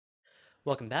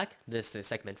Welcome back. This is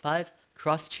segment 5,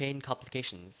 cross-chain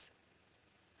complications.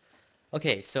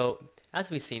 Okay, so as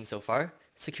we've seen so far,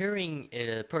 securing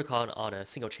a protocol on a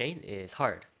single chain is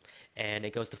hard. And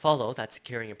it goes to follow that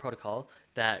securing a protocol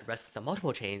that rests on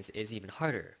multiple chains is even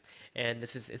harder. And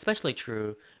this is especially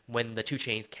true when the two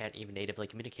chains can't even natively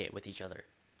communicate with each other.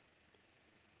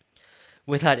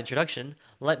 With that introduction,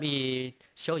 let me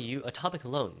show you Atomic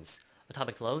Loans.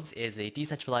 Atomic Loans is a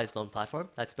decentralized loan platform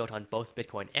that's built on both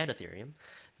Bitcoin and Ethereum.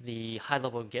 The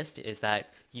high-level gist is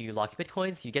that you lock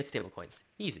Bitcoins, you get stablecoins.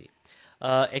 Easy.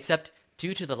 Except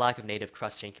due to the lack of native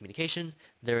cross-chain communication,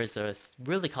 there is a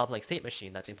really complex state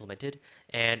machine that's implemented,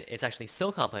 and it's actually so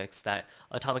complex that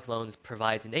Atomic Loans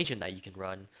provides an agent that you can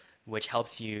run, which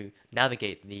helps you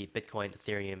navigate the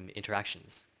Bitcoin-Ethereum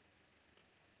interactions.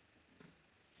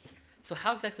 So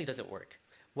how exactly does it work?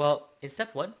 Well, in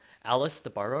step 1, Alice, the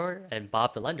borrower, and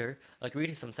Bob, the lender, agree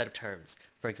to some set of terms.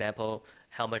 For example,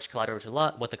 how much collateral to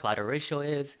lot, what the collateral ratio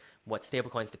is, what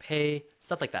stablecoins to pay,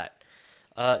 stuff like that.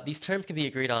 These terms can be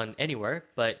agreed on anywhere,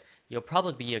 but you'll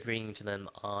probably be agreeing to them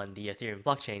on the Ethereum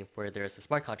blockchain where there's a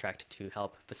smart contract to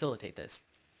help facilitate this.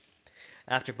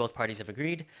 After both parties have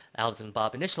agreed, Alice and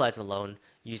Bob initialize the loan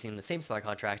using the same smart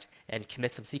contract and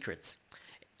commit some secrets.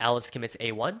 Alice commits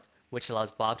A1, which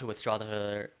allows Bob to withdraw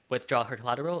her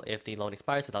collateral if the loan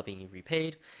expires without being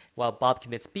repaid, while Bob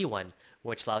commits B1,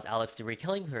 which allows Alice to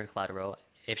reclaim her collateral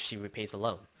if she repays the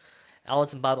loan.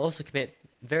 Alice and Bob also commit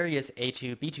various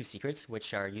A2, B2 secrets,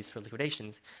 which are used for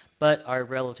liquidations, but are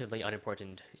relatively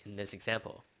unimportant in this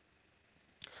example.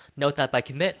 Note that by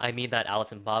commit, I mean that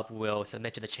Alice and Bob will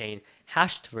submit to the chain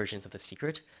hashed versions of the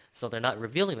secret, so they're not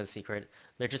revealing the secret,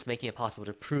 they're just making it possible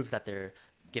to prove that they're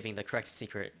giving the correct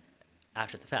secret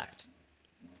after the fact.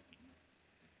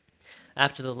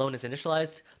 After the loan is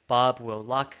initialized, Bob will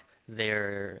lock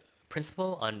their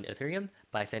principal on Ethereum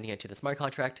by sending it to the smart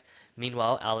contract.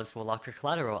 Meanwhile, Alice will lock her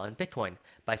collateral on Bitcoin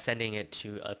by sending it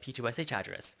to a P2SH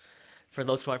address. For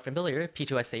those who aren't familiar,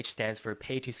 P2SH stands for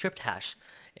pay to script hash,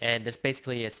 and this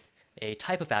basically is a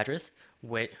type of address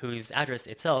whose address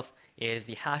itself is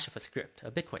the hash of a script,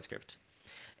 a Bitcoin script.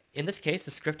 In this case,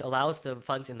 the script allows the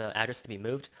funds in the address to be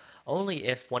moved only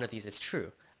if one of these is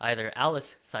true. Either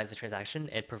Alice signs the transaction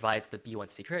and provides the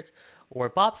B1 secret, or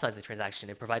Bob signs the transaction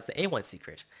and provides the A1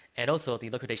 secret, and also the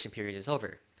liquidation period is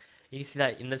over. You can see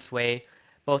that in this way,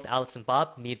 both Alice and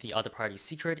Bob need the other party's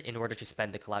secret in order to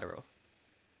spend the collateral.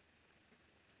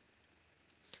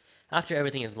 After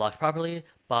everything is locked properly,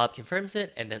 Bob confirms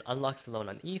it and then unlocks the loan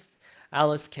on ETH.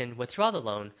 Alice can withdraw the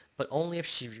loan, but only if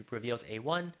she reveals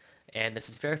A1, and this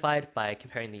is verified by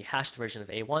comparing the hashed version of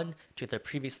A1 to the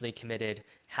previously committed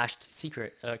hashed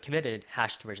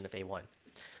version of A1.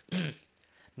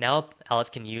 Now, Alice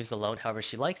can use the loan however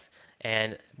she likes,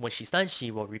 and when she's done,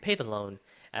 she will repay the loan,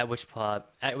 at which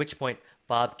point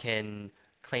Bob can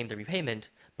claim the repayment,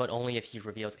 but only if he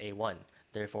reveals A1,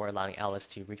 therefore allowing Alice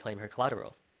to reclaim her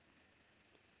collateral.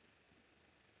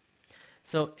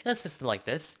 So in a system like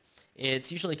this,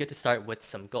 it's usually good to start with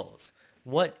some goals.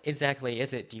 What exactly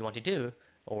is it do you want to do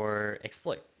or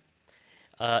exploit?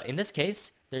 In this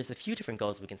case, there's a few different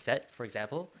goals we can set. For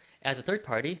example, as a third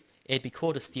party, it'd be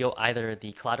cool to steal either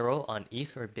the collateral on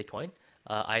ETH or Bitcoin,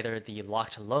 either the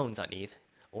locked loans on ETH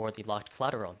or the locked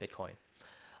collateral on Bitcoin.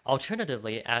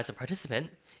 Alternatively, as a participant,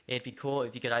 it'd be cool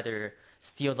if you could either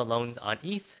steal the loans on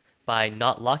ETH by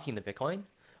not locking the Bitcoin,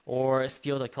 or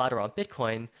steal the collateral on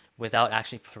Bitcoin without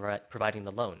actually providing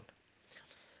the loan.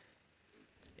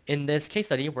 In this case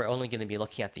study, we're only going to be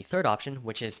looking at the third option,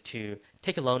 which is to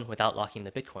take a loan without locking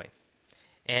the Bitcoin.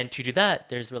 And to do that,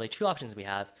 there's really two options we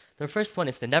have. The first one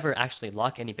is to never actually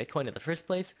lock any Bitcoin in the first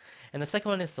place, and the second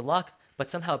one is to lock, but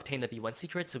somehow obtain the B1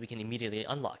 secret so we can immediately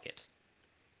unlock it.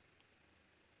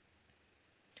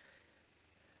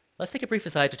 Let's take a brief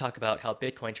aside to talk about how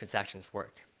Bitcoin transactions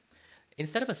work.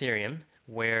 Instead of Ethereum,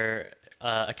 where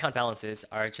account balances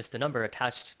are just the number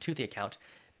attached to the account,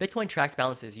 Bitcoin tracks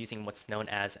balances using what's known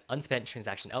as unspent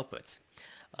transaction outputs.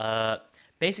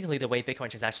 Basically, the way Bitcoin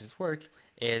transactions work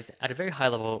is, at a very high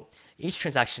level, each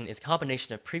transaction is a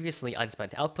combination of previously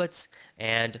unspent outputs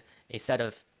and a set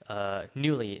of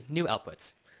new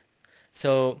outputs.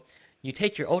 So you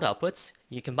take your old outputs,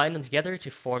 you combine them together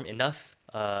to form enough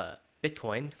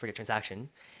Bitcoin for your transaction,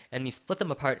 and you split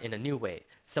them apart in a new way.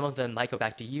 Some of them might go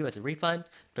back to you as a refund,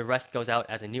 the rest goes out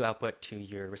as a new output to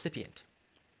your recipient.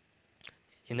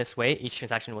 In this way, each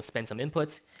transaction will spend some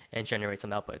inputs and generate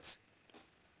some outputs.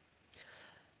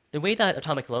 The way that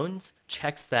Atomic Loans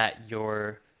checks that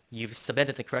you've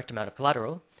submitted the correct amount of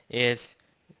collateral is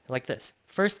like this.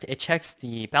 First, it checks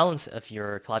the balance of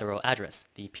your collateral address,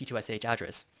 the P2SH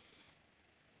address.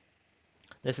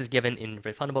 This is given in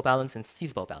refundable balance and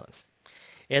seizable balance.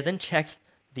 It then checks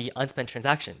the unspent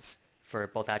transactions for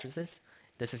both addresses.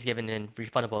 This is given in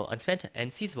refundable unspent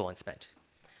and seizable unspent.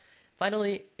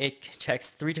 Finally, it checks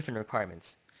three different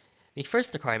requirements. The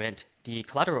first requirement, the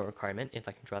collateral requirement, if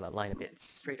I can draw that line a bit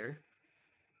straighter,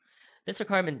 this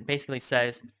requirement basically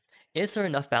says, is there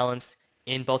enough balance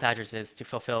in both addresses to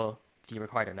fulfill the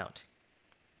required amount?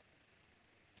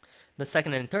 The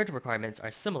second and third requirements are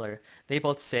similar. They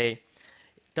both say,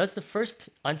 does the first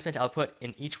unspent output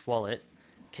in each wallet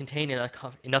contain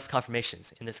enough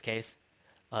confirmations, in this case,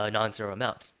 a non-zero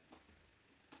amount?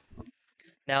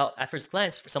 Now, at first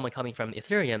glance, for someone coming from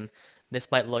Ethereum, this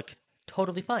might look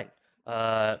totally fine.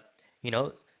 Uh, you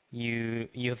know,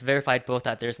 you've verified both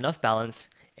that there's enough balance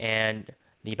and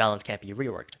the balance can't be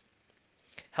reworked.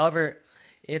 However,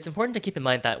 it's important to keep in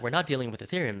mind that we're not dealing with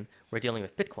Ethereum, we're dealing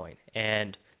with Bitcoin,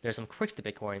 and there's some quirks to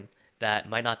Bitcoin that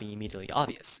might not be immediately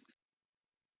obvious.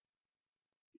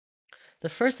 The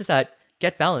first is that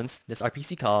getBalance, this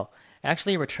RPC call,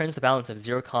 actually returns the balance of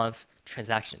zeroconf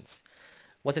transactions.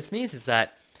 What this means is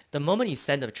that the moment you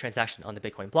send a transaction on the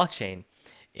Bitcoin blockchain,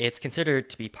 it's considered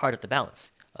to be part of the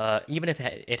balance, even if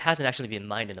it hasn't actually been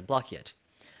mined in a block yet.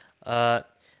 The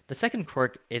second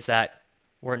quirk is that,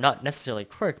 or not necessarily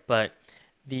quirk, but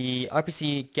the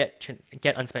RPC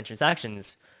get unspent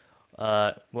transactions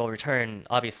will return,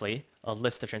 obviously, a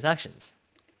list of transactions.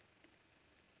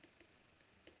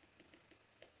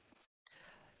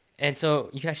 And so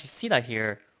you can actually see that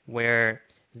here where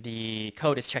the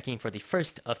code is checking for the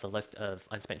first of the list of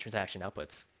unspent transaction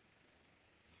outputs.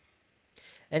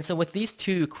 And so with these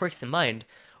two quirks in mind,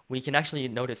 we can actually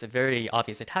notice a very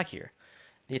obvious attack here.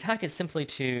 The attack is simply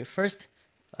to first,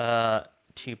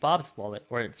 to Bob's wallet,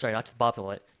 or sorry, not to Bob's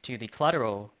wallet, to the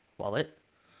collateral wallet,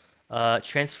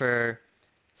 transfer,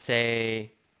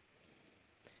 say,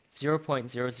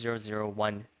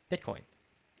 0.0001 Bitcoin,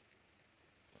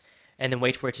 and then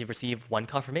wait for it to receive one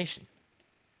confirmation.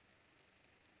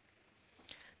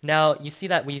 Now, you see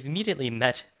that we've immediately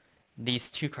met these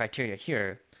two criteria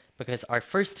here, because our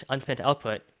first unspent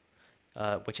output,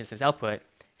 which is this output,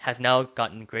 has now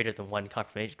gotten greater than one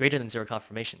confirmation, greater than zero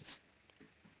confirmations.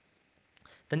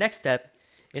 The next step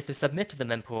is to submit to the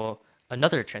mempool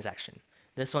another transaction.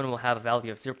 This one will have a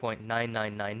value of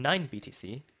 0.9999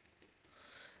 BTC,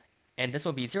 and this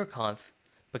will be zeroconf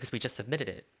because we just submitted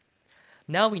it.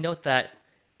 Now we note that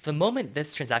the moment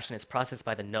this transaction is processed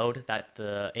by the node that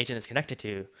the agent is connected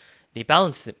to, the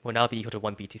balance will now be equal to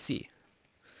 1 BTC.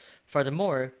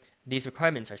 Furthermore, these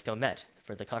requirements are still met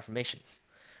for the confirmations,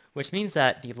 which means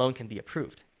that the loan can be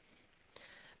approved.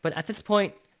 But at this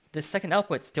point, the second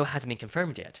output still hasn't been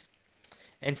confirmed yet.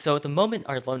 And so the moment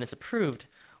our loan is approved,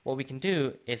 what we can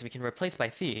do is we can replace by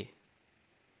fee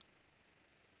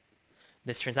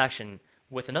this transaction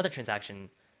with another transaction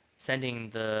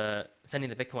sending the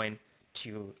Bitcoin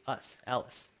to us,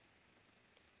 Alice.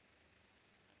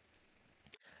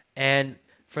 And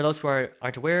for those who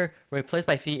aren't aware, replace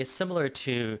by fee is similar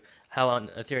to how on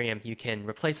Ethereum you can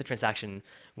replace a transaction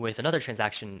with another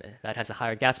transaction that has a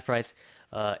higher gas price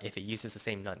if it uses the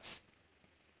same nonce.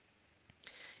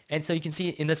 And so you can see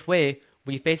in this way,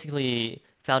 we've basically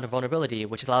found a vulnerability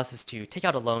which allows us to take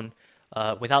out a loan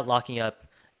without locking up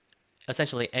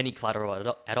essentially any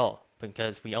collateral at all,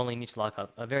 because we only need to lock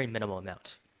up a very minimal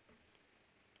amount.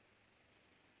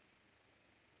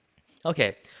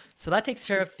 Okay, so that takes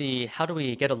care of the how do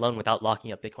we get a loan without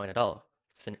locking up Bitcoin at all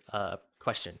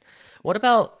question. What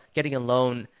about getting a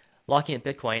loan, locking up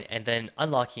Bitcoin, and then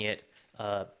unlocking it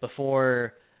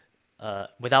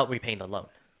without repaying the loan?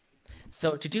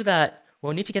 So to do that,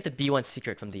 we'll need to get the B1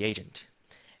 secret from the agent.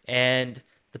 And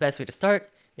the best way to start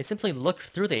is simply look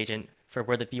through the agent for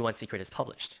where the B1 secret is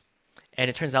published. And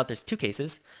it turns out there's two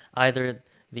cases. Either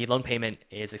the loan payment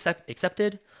is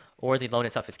accepted or the loan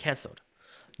itself is canceled.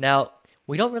 Now,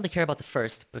 we don't really care about the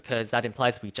first because that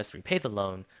implies we just repaid the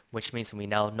loan, which means we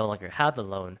now no longer have the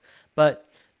loan. But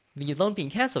the loan being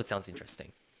canceled sounds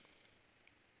interesting.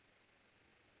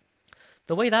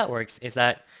 The way that works is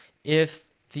that if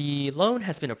the loan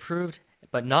has been approved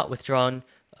but not withdrawn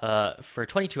for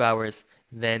 22 hours,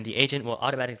 then the agent will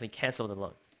automatically cancel the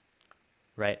loan,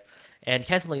 right? And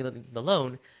canceling the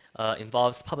loan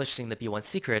involves publishing the B1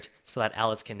 secret so that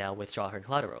Alice can now withdraw her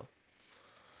collateral.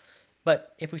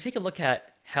 But if we take a look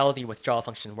at how the withdrawal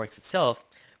function works itself,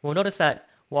 we'll notice that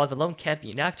while the loan can't be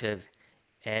inactive,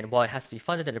 and while it has to be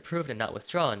funded and approved and not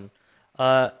withdrawn,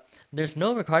 there's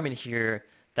no requirement here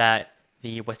that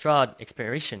the withdrawal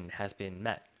expiration has been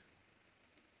met.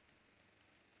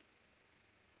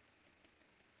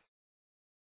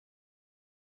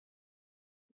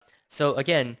 So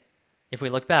again, if we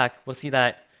look back, we'll see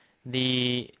that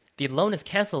the loan is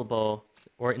cancelable,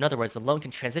 or in other words, the loan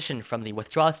can transition from the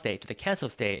withdraw state to the cancel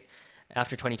state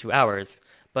after 22 hours.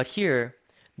 But here,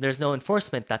 there's no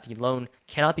enforcement that the loan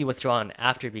cannot be withdrawn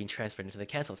after being transferred into the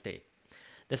cancel state.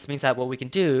 This means that what we can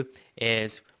do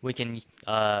is we can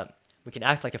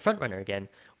act like a front runner again,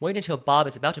 wait until Bob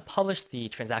is about to publish the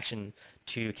transaction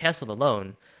to cancel the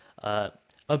loan, uh,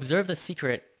 observe the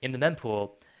secret in the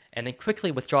mempool, and then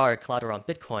quickly withdraw our collateral on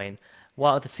Bitcoin,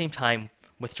 while at the same time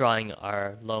withdrawing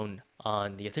our loan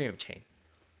on the Ethereum chain.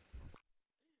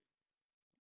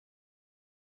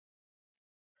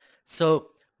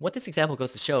 So what this example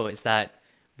goes to show is that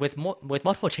with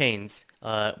multiple chains,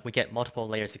 we get multiple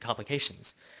layers of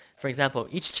complications. For example,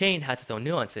 each chain has its own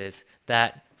nuances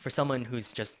that for someone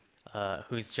who's just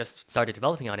started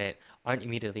developing on it aren't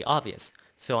immediately obvious.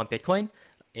 So on Bitcoin,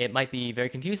 it might be very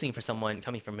confusing for someone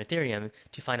coming from Ethereum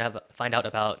to find out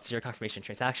about zero confirmation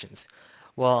transactions.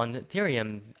 While on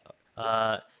Ethereum,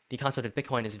 uh, the concept of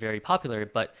Bitcoin is very popular,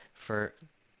 but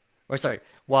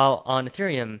while on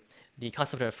Ethereum, the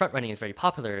concept of front running is very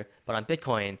popular, but on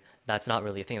Bitcoin, that's not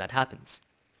really a thing that happens.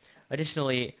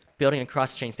 Additionally, building a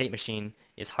cross-chain state machine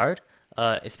is hard,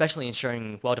 especially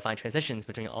ensuring well-defined transitions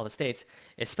between all the states,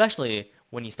 especially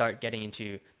when you start getting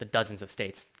into the dozens of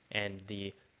states and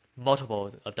the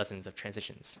multiple of dozens of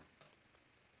transitions.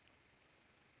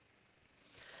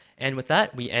 And with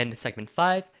that, we end segment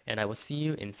 5, and I will see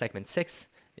you in segment 6,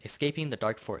 Escaping the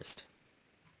Dark Forest.